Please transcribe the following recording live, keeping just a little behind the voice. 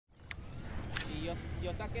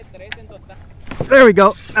There we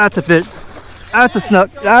go. That's a fit. That's a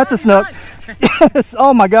snook. That's a snook. Yes.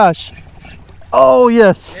 Oh my gosh. Oh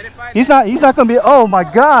yes. He's not gonna be. Oh my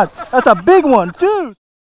god. That's a big one, dude.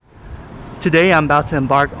 Today I'm about to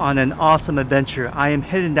embark on an awesome adventure. I am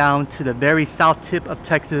heading down to the very south tip of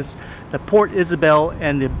Texas, the Port Isabel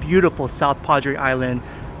and the beautiful South Padre Island.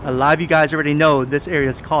 A lot of you guys already know this area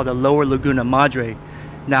is called the Lower Laguna Madre.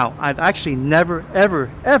 Now, I've actually never,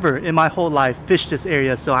 ever in my whole life fished this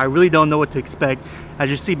area, so I really don't know what to expect.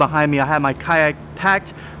 As you see behind me, I have my kayak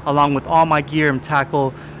packed along with all my gear and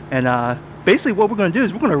tackle. And basically what we're going to do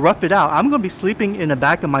is we're going to rough it out. I'm going to be sleeping in the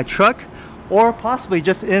back of my truck, or possibly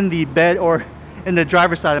just in the bed or in the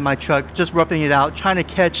driver's side of my truck, just roughing it out, trying to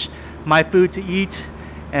catch my food to eat.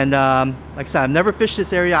 And like I said, I've never fished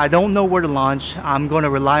this area. I don't know where to launch. I'm going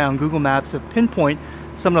to rely on Google Maps to pinpoint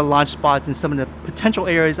some of the launch spots and some of the potential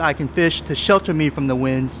areas I can fish to shelter me from the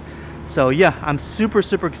winds. So yeah, I'm super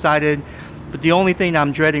excited. But the only thing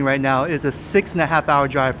I'm dreading right now is a 6.5 hour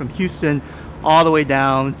drive from Houston all the way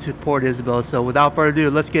down to Port Isabel. So without further ado,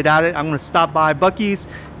 let's get at it. I'm going to stop by Buc-ee's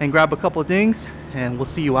and grab a couple of things, and we'll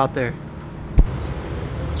see you out there.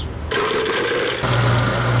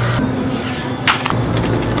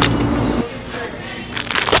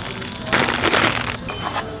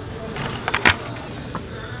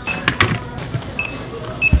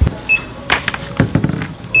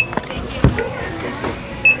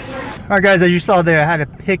 Alright guys, as you saw there, I had to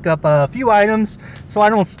pick up a few items so I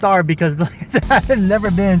don't starve, because like I said, I've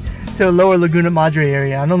never been to the Lower Laguna Madre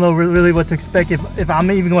area. I don't know really what to expect if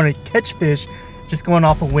I'm even going to catch fish, just going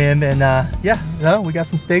off a whim. And yeah, no, we got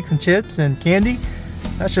some steaks and chips and candy.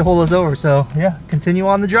 That should hold us over. So yeah, continue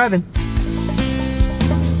on the driving.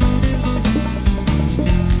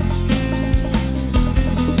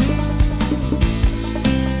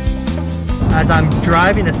 As I'm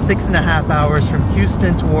driving the 6.5 hours from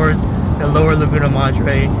Houston towards the Lower Laguna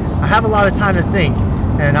Madre, I have a lot of time to think,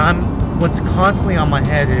 and what's constantly on my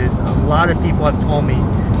head is a lot of people have told me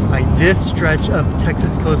like this stretch of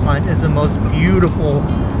Texas coastline is the most beautiful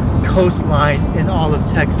coastline in all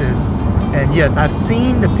of Texas. And yes, I've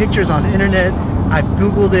seen the pictures on the internet, I've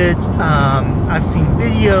googled it, I've seen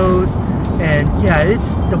videos, and yeah,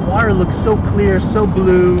 the water looks so clear, so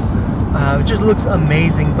blue. It just looks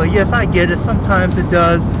amazing. But yes, I get it, sometimes it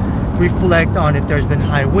does reflect on if there's been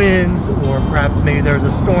high winds, or perhaps maybe there's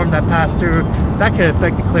a storm that passed through. That could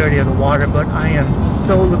affect the clarity of the water. But I am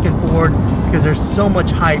so looking forward, because there's so much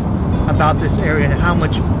hype about this area and how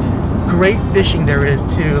much great fishing there is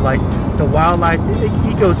too, like the wildlife, the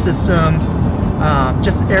ecosystem,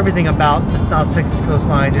 just everything about the South Texas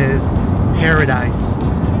coastline is paradise.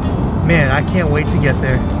 Man, I can't wait to get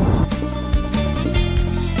there.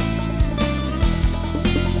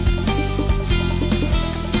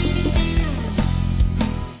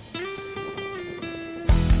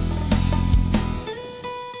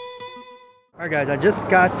 Alright guys, I just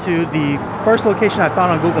got to the first location I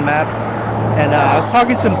found on Google Maps, and I was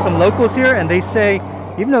talking to some locals here, and they say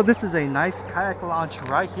even though this is a nice kayak launch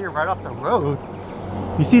right here, right off the road,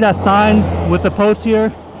 you see that sign with the post here?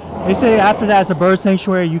 They say after that it's a bird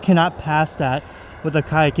sanctuary. You cannot pass that with a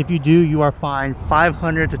kayak. If you do, you are fined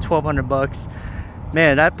 $500 to $1,200.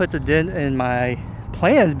 Man, that puts a dent in my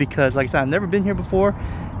plans, because like I said, I've never been here before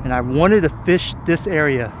and I wanted to fish this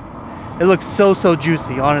area. It looks so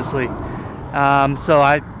juicy, honestly. So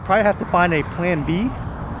I probably have to find a plan B,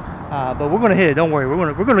 but we're gonna hit it. Don't worry,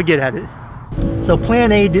 we're gonna get at it. So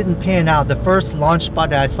plan A didn't pan out. The first launch spot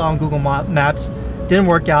that I saw on Google Maps didn't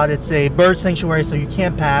work out. It's a bird sanctuary, so you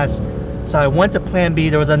can't pass. So I went to plan B.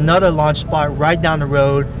 There was another launch spot right down the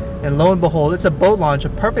road, and lo and behold, it's a boat launch, a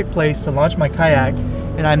perfect place to launch my kayak.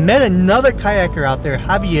 And I met another kayaker out there,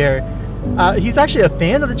 Javier. He's actually a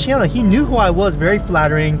fan of the channel. He knew who I was, very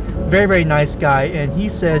flattering, very nice guy, and he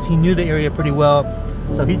says he knew the area pretty well.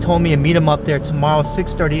 So he told me to meet him up there tomorrow,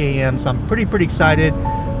 6:30 a.m. So I'm pretty excited.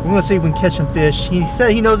 We're gonna see if we can catch some fish. He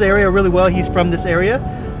said he knows the area really well. He's from this area,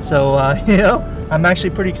 so you know, I'm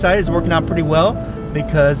actually pretty excited. It's working out pretty well,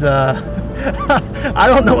 because I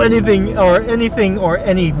don't know anything or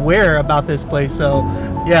anywhere about this place. So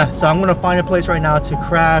yeah, so I'm gonna find a place right now to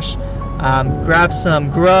crash, grab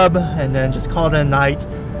some grub, and then just call it a night.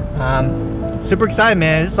 Super excited,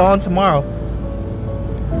 man. It's on tomorrow.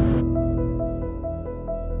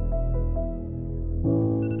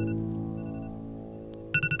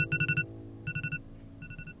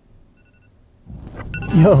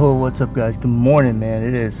 Yo, what's up guys? Good morning, man.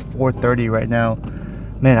 It is 4:30 right now.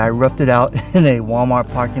 Man, I roughed it out in a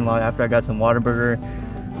Walmart parking lot after I got some Whataburger.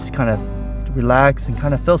 Just kind of relaxed and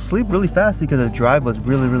kind of fell asleep really fast because the drive was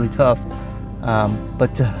really tough.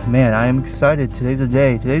 Man, I am excited. Today's the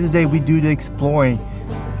day. Today's the day we do the exploring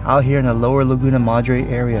out here in the Lower Laguna Madre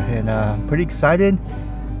area, and I'm pretty excited.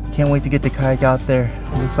 Can't wait to get the kayak out there.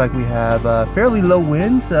 Looks like we have fairly low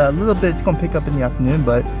winds. A little bit, it's gonna pick up in the afternoon,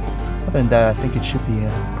 but other than that, I think it should be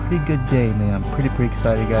a pretty good day, man. I'm pretty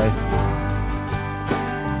excited, guys.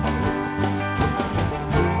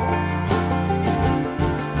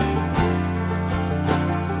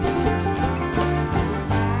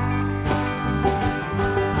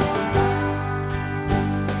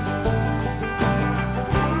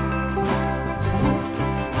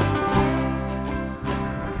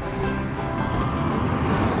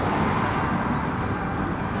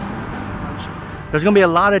 There's gonna be a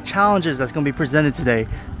lot of challenges that's gonna be presented today.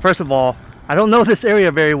 First of all, I don't know this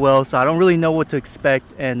area very well, so I don't really know what to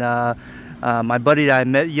expect. And my buddy that I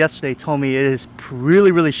met yesterday told me it is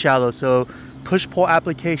really shallow. So push-pull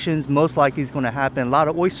applications most likely is gonna happen. A lot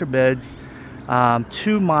of oyster beds,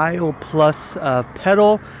 2 mile plus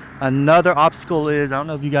pedal. Another obstacle is, I don't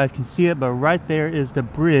know if you guys can see it, but right there is the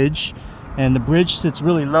bridge. And the bridge sits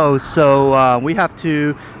really low, so we have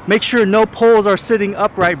to make sure no poles are sitting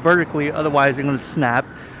upright vertically, otherwise they're going to snap,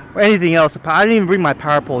 or anything else. I didn't even bring my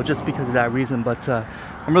power pole just because of that reason, but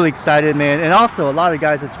I'm really excited, man. And also a lot of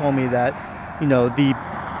guys have told me that, you know, the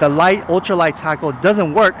ultralight tackle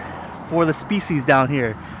doesn't work for the species down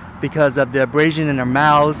here because of the abrasion in their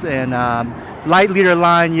mouths, and light leader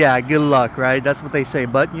line, yeah, good luck, right? That's what they say.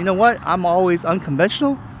 But you know what, I'm always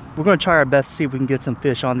unconventional. We're going to try our best to see if we can get some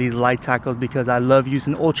fish on these light tackles, because I love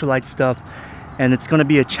using ultralight stuff, and it's going to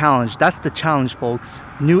be a challenge. That's the challenge, folks.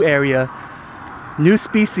 New area, new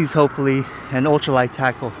species hopefully, and ultralight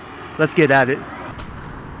tackle. Let's get at it.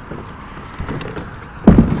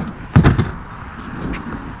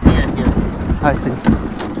 Here. I see.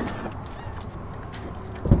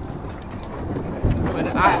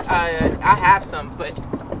 But I have some, but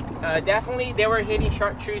definitely they were hitting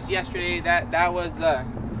chartreuse yesterday. That was the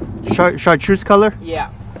Chartreuse color?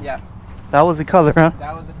 Yeah. That was the color, huh?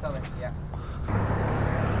 That was the color, yeah.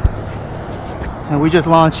 And we just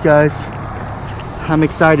launched, guys. I'm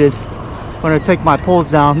excited. I'm gonna take my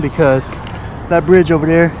poles down because that bridge over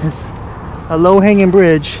there is a low-hanging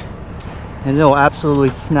bridge, and it'll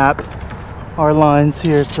absolutely snap our lines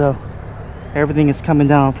here. So everything is coming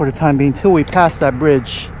down for the time being until we pass that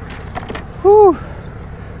bridge. Whew.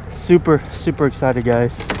 Super excited,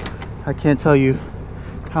 guys. I can't tell you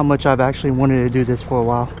how much I've actually wanted to do this for a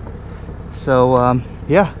while. So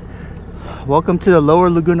yeah, welcome to the Lower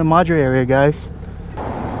Laguna Madre area, guys.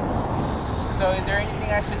 So is there anything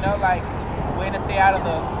I should know, like way to stay out of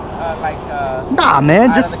the nah,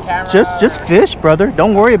 man, just fish, brother.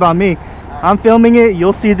 Don't worry about me. I'm filming it.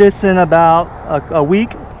 You'll see this in about a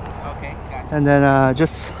week. Okay, gotcha. And then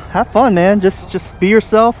just have fun, man. Just be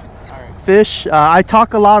yourself. All right. Fish. I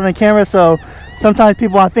talk a lot on the camera, so sometimes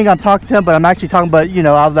people, I think I'm talking to them, but I'm actually talking. But you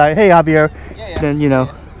know, I was like, hey, Javier. Yeah. Then you know.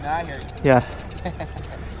 No, I hear you. Yeah.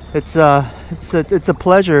 It's a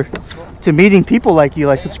pleasure to meeting people like you,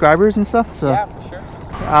 like subscribers and stuff. So yeah, for sure.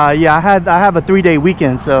 yeah, I have a 3-day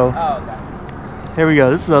weekend, so Oh, okay. here we go.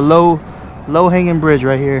 This is a low hanging bridge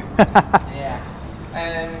right here. Yeah,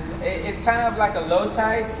 and it's kind of like a low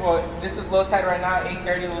tide. Well, this is low tide right now.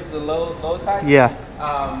 8:30 was the low tide. Yeah.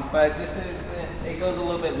 But it goes a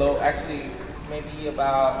little bit low. Actually, maybe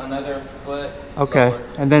about another foot. Okay. Lower.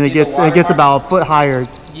 And then it See the gets water mark? about a foot higher.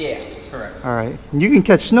 Yeah, correct. All right. And you can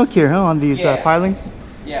catch snook here, huh, on these Yeah. pilings?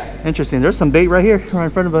 Yeah. Interesting. There's some bait right here, right in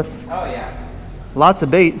front of us. Oh yeah. Lots of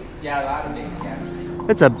bait. Yeah, a lot of things. Yeah.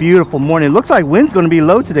 It's a beautiful morning. It looks like wind's going to be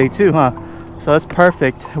low today too, huh? So that's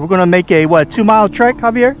perfect. We're going to make a 2-mile trek,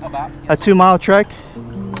 Javier? About. A 2-mile trek.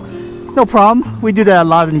 No problem. We do that a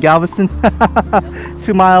lot in Galveston.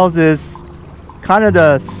 2 miles is kind of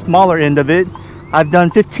the smaller end of it. I've done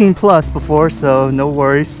 15 plus before, so no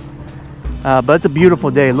worries. But it's a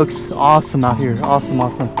beautiful day. It looks awesome out here.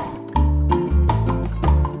 Awesome.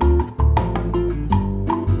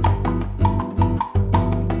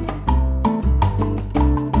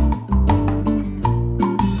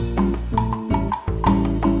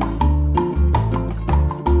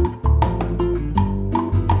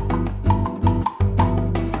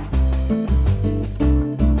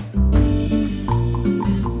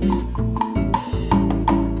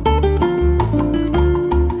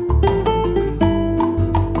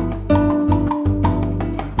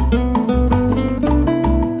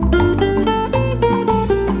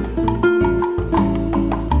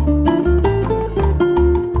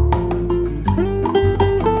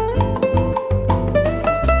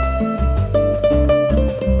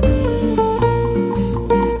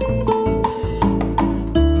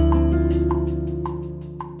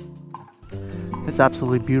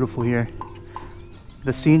 absolutely beautiful here.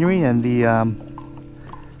 The scenery and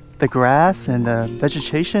the grass and the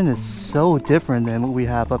vegetation is so different than what we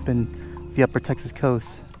have up in the upper Texas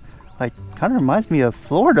coast. Like, kind of reminds me of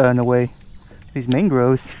Florida in a way. These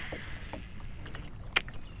mangroves.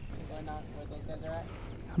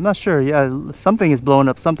 I'm not sure. Yeah, something is blowing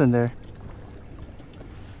up something there.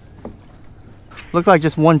 Looks like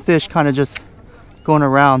just one fish kind of just going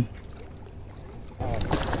around.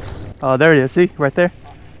 Oh, there it is. See? Right there?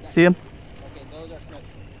 See him? Okay, those are snook.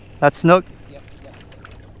 That's snook? Yep.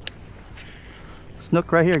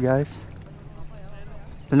 Snook right here, guys.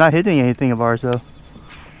 They're not hitting anything of ours, though.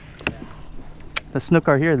 The snook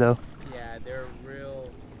are here, though. Yeah, they're real.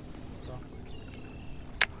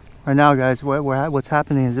 Right now, guys, what's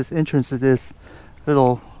happening is this entrance to this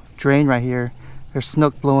little drain right here. There's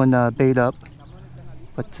snook blowing bait up.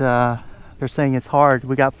 But they're saying it's hard.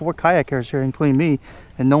 We got 4 kayakers here, including me,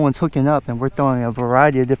 and no one's hooking up, and we're throwing a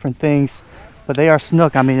variety of different things. But they are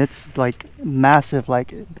snook. I mean, it's like massive,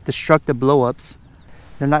 like destructive blow-ups.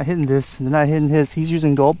 They're not hitting this. They're not hitting his. He's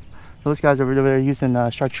using gulp. Those guys over there using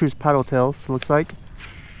chartreuse paddle tails, looks like.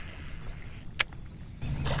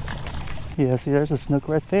 Yeah, see, there's a snook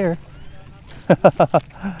right there.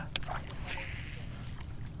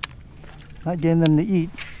 Not getting them to eat.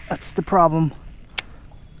 That's the problem.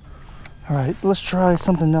 Alright, let's try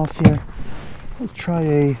something else here. Let's try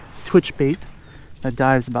a twitch bait that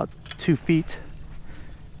dives about 2 feet.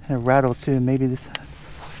 And it rattles too. Maybe this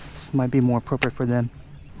might be more appropriate for them.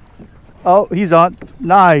 Oh, he's on.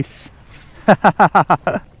 Nice.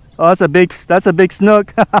 Oh, that's a big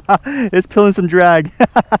snook. It's pulling some drag.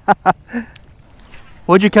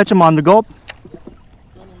 What'd you catch him on, the gulp?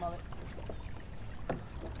 Swimming mullet.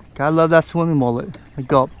 I love that swimming mullet. The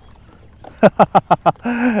gulp.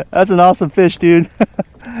 That's an awesome fish, dude.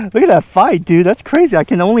 Look at that fight, dude. That's crazy. I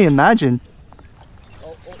can only imagine.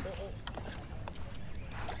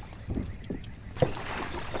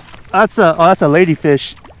 That's a lady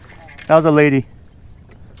fish. That was a lady.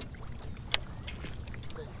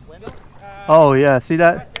 Oh yeah, see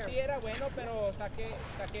that?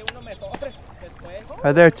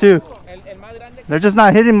 Right there too. They're just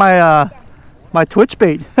not hitting my my twitch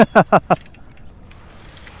bait.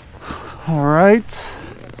 All right.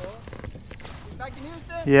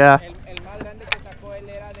 Yeah.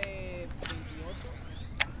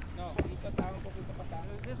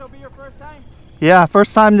 Yeah,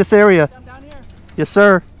 first time in this area. Yes,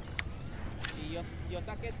 sir.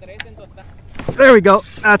 There we go.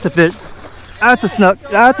 That's a fish. That's a snook.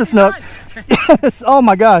 That's a snook. Yes. Oh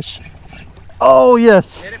my gosh. Oh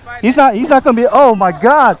yes. He's not gonna be. Oh my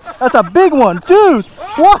God. That's a big one, dude.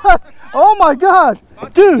 What? Oh my God,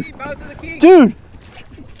 dude. Dude.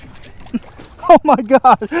 Oh my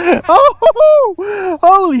God. Oh,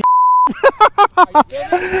 holy.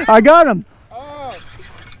 I got him.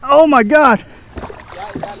 Oh my God.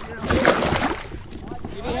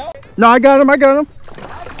 No, I got him. I got him.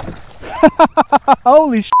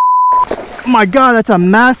 Holy shit. Oh my God, that's a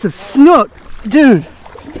massive snook, dude.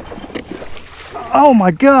 Oh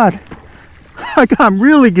my God. I got him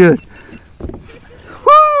really good.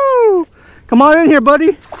 Woo! Come on in here,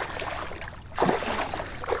 buddy.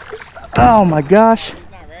 Oh my gosh.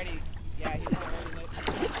 He's not ready. Yeah, he's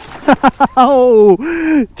not ready.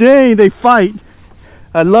 Oh, dang, they fight.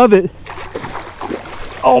 I love it.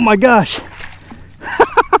 Oh my gosh.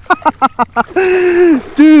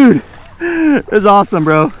 Dude, it's awesome,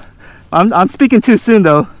 bro. I'm speaking too soon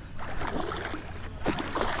though.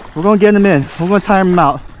 We're gonna get him in. We're gonna tire him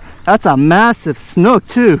out. That's a massive snook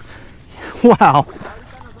too. Wow.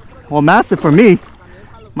 Well, massive for me.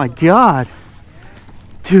 My God.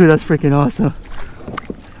 Dude, that's freaking awesome.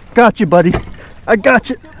 Got you, buddy. I got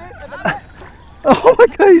you. Oh my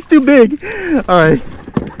God, he's too big. All right.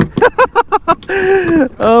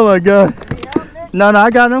 Oh my God. No, I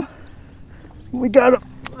got him. We got him.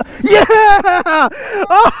 Yeah!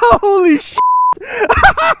 Oh, holy shit! Dude,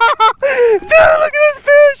 look at this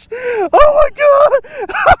fish! Oh my God!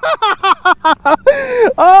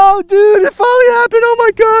 Oh, dude, it finally happened! Oh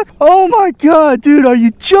my God! Oh my God, dude, are you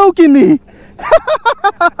joking me?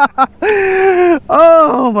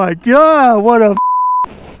 Oh my God! What a!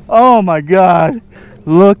 Oh my God!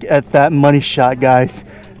 Look at that money shot, guys.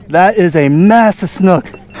 That is a massive snook.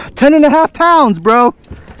 10.5 pounds, bro.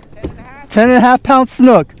 10.5 pound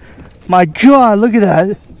snook. My God, look at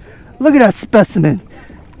that. Look at that specimen.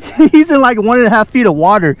 He's in like 1.5 feet of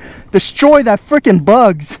water. Destroy that freaking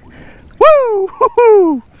bugs. Woo!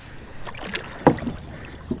 Woo-hoo.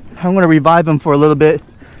 I'm gonna revive him for a little bit.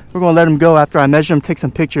 We're gonna let him go after I measure him, take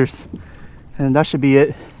some pictures. And that should be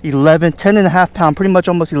it. 10.5 pound, pretty much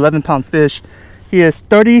almost 11 pound fish. He is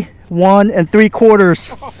 31 3/4.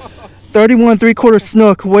 31 3/4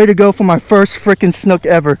 snook. Way to go for my first freaking snook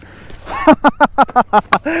ever.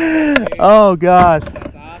 Oh God.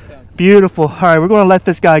 That's awesome. Beautiful. All right, we're going to let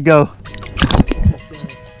this guy go.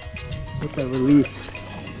 Get that release.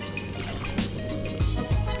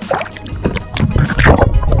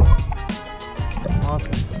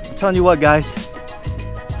 Awesome. I'm telling you what, guys.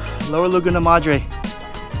 Lower Laguna Madre.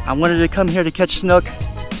 I wanted to come here to catch snook,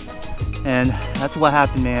 and that's what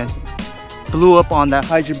happened, man. Blew up on that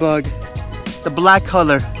hydra bug. The black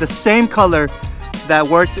color, the same color that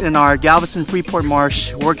works in our Galveston Freeport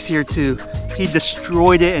marsh, works here too. He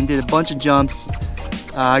destroyed it and did a bunch of jumps.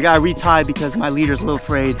 I got retied because my leader's a little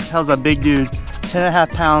afraid. That was a big dude.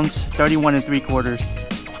 10.5 pounds, 31 3/4.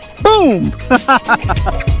 Boom!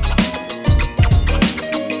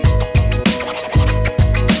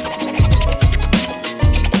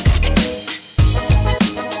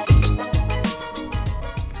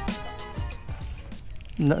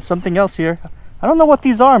 Something else here. I don't know what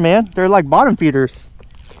these are, man. They're like bottom feeders.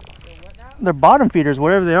 They're bottom feeders,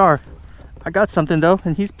 whatever they are. I got something though,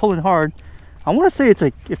 and he's pulling hard. I want to say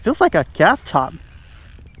it feels like a gaff top.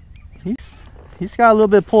 He's got a little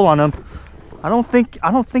bit of pull on him. I don't think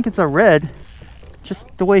it's a red. Just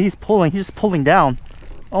the way he's pulling just pulling down.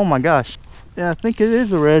 Oh my gosh. Yeah, I think it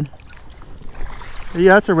is a red.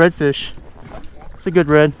 Yeah, it's a redfish. It's a good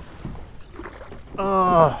red.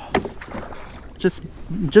 Just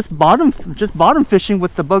bottom fishing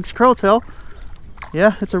with the bug's curl tail.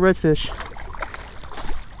 Yeah, it's a redfish.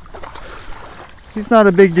 He's not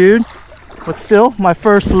a big dude, but still my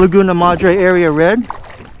first Laguna Madre area red.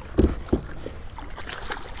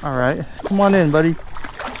 All right, come on in, buddy.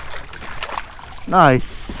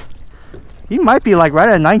 Nice. He might be like right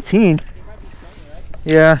at 19.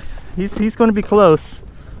 Yeah, he's going to be close.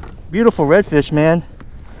 Beautiful redfish, man.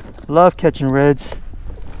 Love catching reds.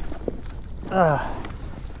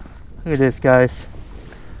 Look at this, guys.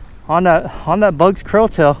 On that bug's curl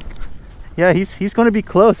tail. Yeah, he's going to be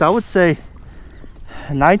close. I would say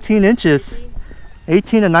 19 inches.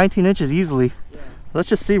 18 to 19 inches easily. Yeah. Let's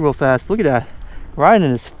just see real fast. Look at that. Right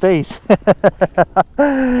in his face.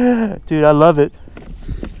 Dude, I love it.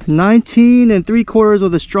 19 3/4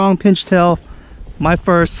 with a strong pinch tail. My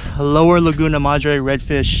first Lower Laguna Madre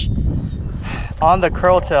redfish. On the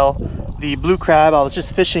curl tail, the blue crab, I was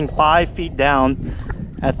just fishing 5 feet down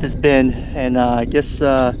at this bend, and I guess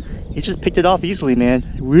he just picked it off easily, man.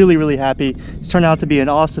 Really happy. It's turned out to be an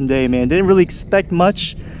awesome day, man. Didn't really expect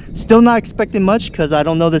much. Still not expecting much because I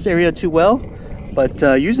don't know this area too well, but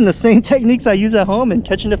using the same techniques I use at home and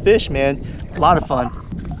catching the fish, man, a lot of fun.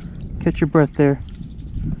 Catch your breath there.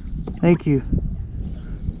 Thank you.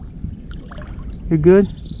 You're good?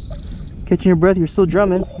 Catching your breath? You're still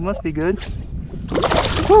drumming. You must be good.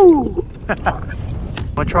 Woo!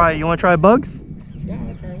 You wanna try bugs? Yeah,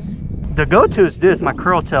 I'll try it. The go-to is this, my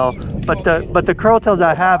curl tail, but the curl tails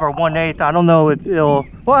I have are 1/8. I don't know if it'll.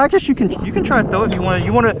 Well, I guess you can try it though if you want.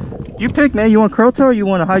 You pick, man. You want curl tail or you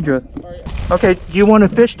want a hydra? Okay. Do you want to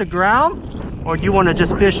fish the ground, or do you want to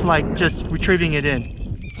just fish like just retrieving it in?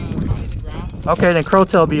 Probably the ground. Okay, then curl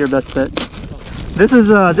tail will be your best bet. This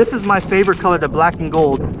is my favorite color, the black and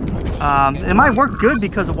gold. It might work good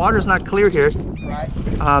because the water's not clear here. Right.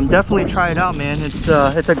 Definitely try it out, man. It's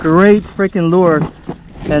a great freaking lure,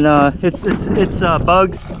 and it's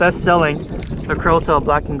Bug's best selling, the curl tail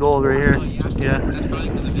black and gold right here. Oh, yeah. Yeah. That's probably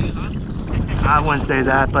because of it, huh? I wouldn't say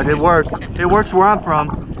that, but it works. It works where I'm from,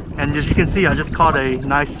 and as you can see, I just caught a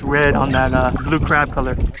nice red on that blue crab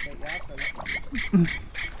color.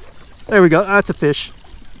 There we go. That's a fish.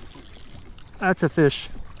 That's a fish.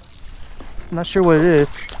 I'm not sure what it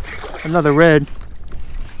is. Another red.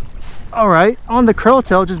 All right, on the curl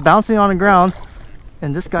tail, just bouncing on the ground,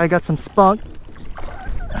 and this guy got some spunk.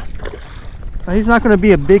 Now, he's not going to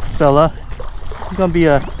be a big fella. He's going to be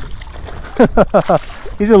a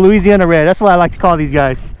he's a Louisiana red. That's what I like to call these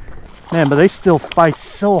guys, man. But they still fight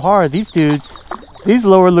so hard. These dudes, these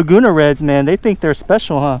Lower Laguna reds, man, they think they're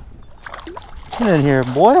special, huh? Get in here,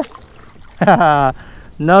 boy.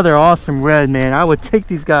 Another awesome red, man. I would take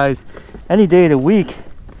these guys any day of the week.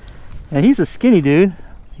 And he's a skinny dude.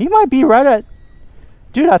 He might be right at,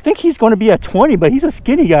 dude, I think he's going to be at 20, but he's a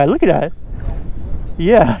skinny guy. Look at that.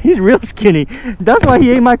 Yeah, he's real skinny. That's why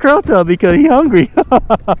he ate my curl tail, because he's hungry.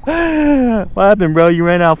 What happened, bro? You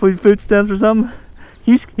ran out of food stamps or something?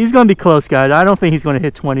 He's going to be close, guys. I don't think he's going to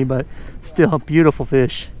hit 20, but still a beautiful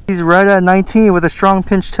fish. He's right at 19 with a strong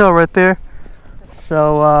pinch tail right there.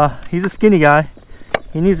 So he's a skinny guy.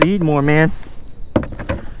 He needs to eat more, man.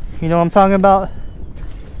 You know what I'm talking about?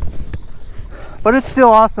 But it's still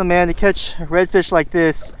awesome, man, to catch redfish like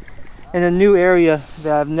this. in a new area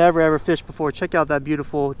that I've never ever fished before. Check out that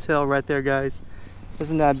beautiful tail right there, guys.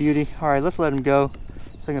 Isn't that beauty? All right, let's let him go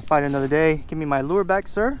so I can fight another day. Give me my lure back,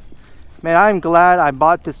 sir. Man, I'm glad I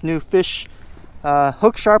bought this new fish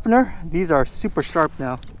hook sharpener. These are super sharp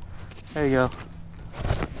now. There you go.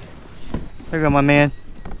 There you go, my man.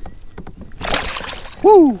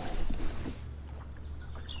 Woo!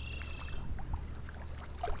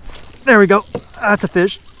 There we go. That's a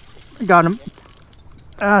fish. Got him.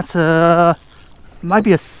 That's a... might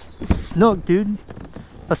be a snook, dude.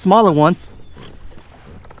 A smaller one.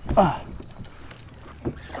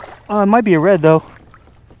 It might be a red, though.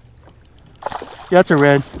 Yeah, that's a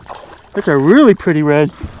red. That's a really pretty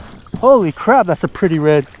red. Holy crap, that's a pretty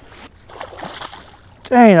red.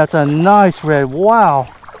 Dang, that's a nice red.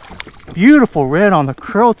 Wow. Beautiful red on the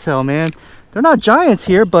curl tail, man. They're not giants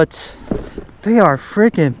here, but they are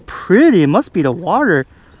freaking pretty. It must be the water.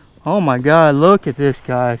 Oh my god, look at this,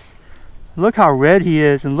 guys. Look how red he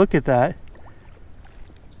is, and look at that.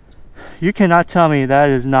 You cannot tell me that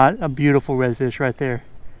is not a beautiful redfish right there.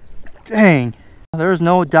 Dang. There's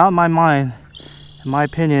no doubt in my mind, in my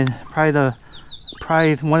opinion,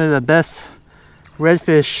 probably one of the best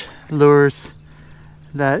redfish lures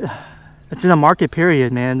that it's in the market,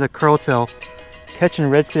 period, man. The curl tail, catching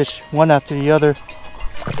redfish one after the other.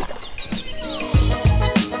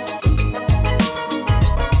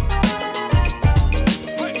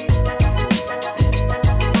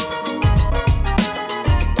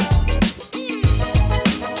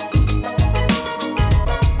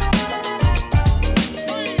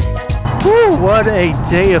 Woo, what a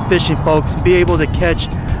day of fishing, folks. Be able to catch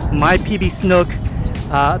my PB Snook,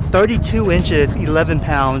 32 inches, 11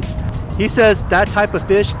 pounds. He says that type of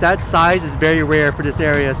fish, that size, is very rare for this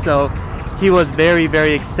area, so he was very,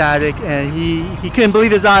 very ecstatic, and he couldn't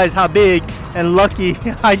believe his eyes how big and lucky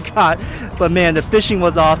I got. But man, the fishing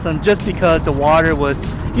was awesome, just because the water was,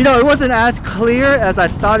 you know, it wasn't as clear as I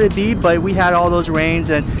thought it'd be, but we had all those rains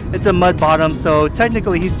and it's a mud bottom, so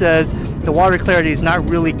technically he says the water clarity is not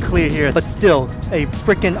really clear here, but still a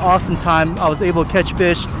freaking awesome time. I was able to catch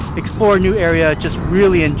fish, explore a new area, just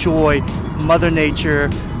really enjoy Mother Nature.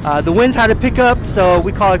 The winds had to pick up, so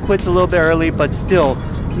we call it quits a little bit early, but still,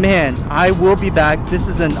 man, I will be back. This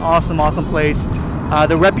is an awesome, awesome place.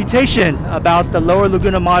 The reputation about the Lower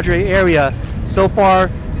Laguna Madre area so far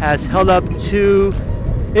has held up to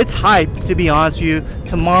its hype, to be honest with you.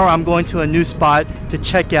 Tomorrow I'm going to a new spot to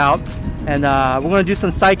check out, and we're going to do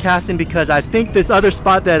some side casting, because I think this other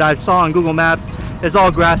spot that I saw on Google Maps is all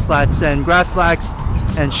grass flats, and grass flats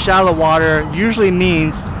and shallow water usually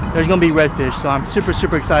means there's going to be redfish. So I'm super,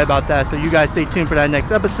 super excited about that. So you guys stay tuned for that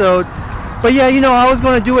next episode. But yeah, you know, I was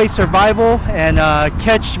going to do a survival and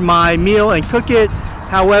catch my meal and cook it.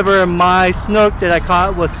 However, my snook that I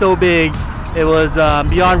caught was so big, it was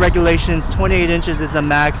beyond regulations. 28 inches is the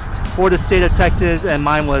max for the state of Texas, and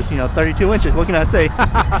mine was, you know, 32 inches. What can I say?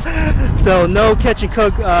 So no catch and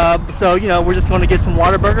cook. So, you know, we're just going to get some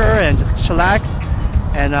Whataburger and just chillax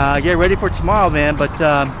and get ready for tomorrow, man. But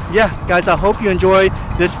yeah, guys, I hope you enjoyed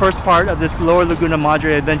this first part of this Lower Laguna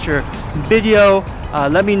Madre adventure video.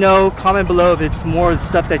 Let me know, comment below if it's more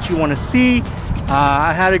stuff that you want to see.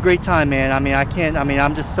 I had a great time, man.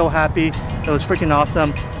 I'm just so happy. It was freaking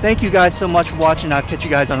awesome. Thank you guys so much for watching. I'll catch you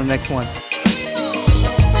guys on the next one.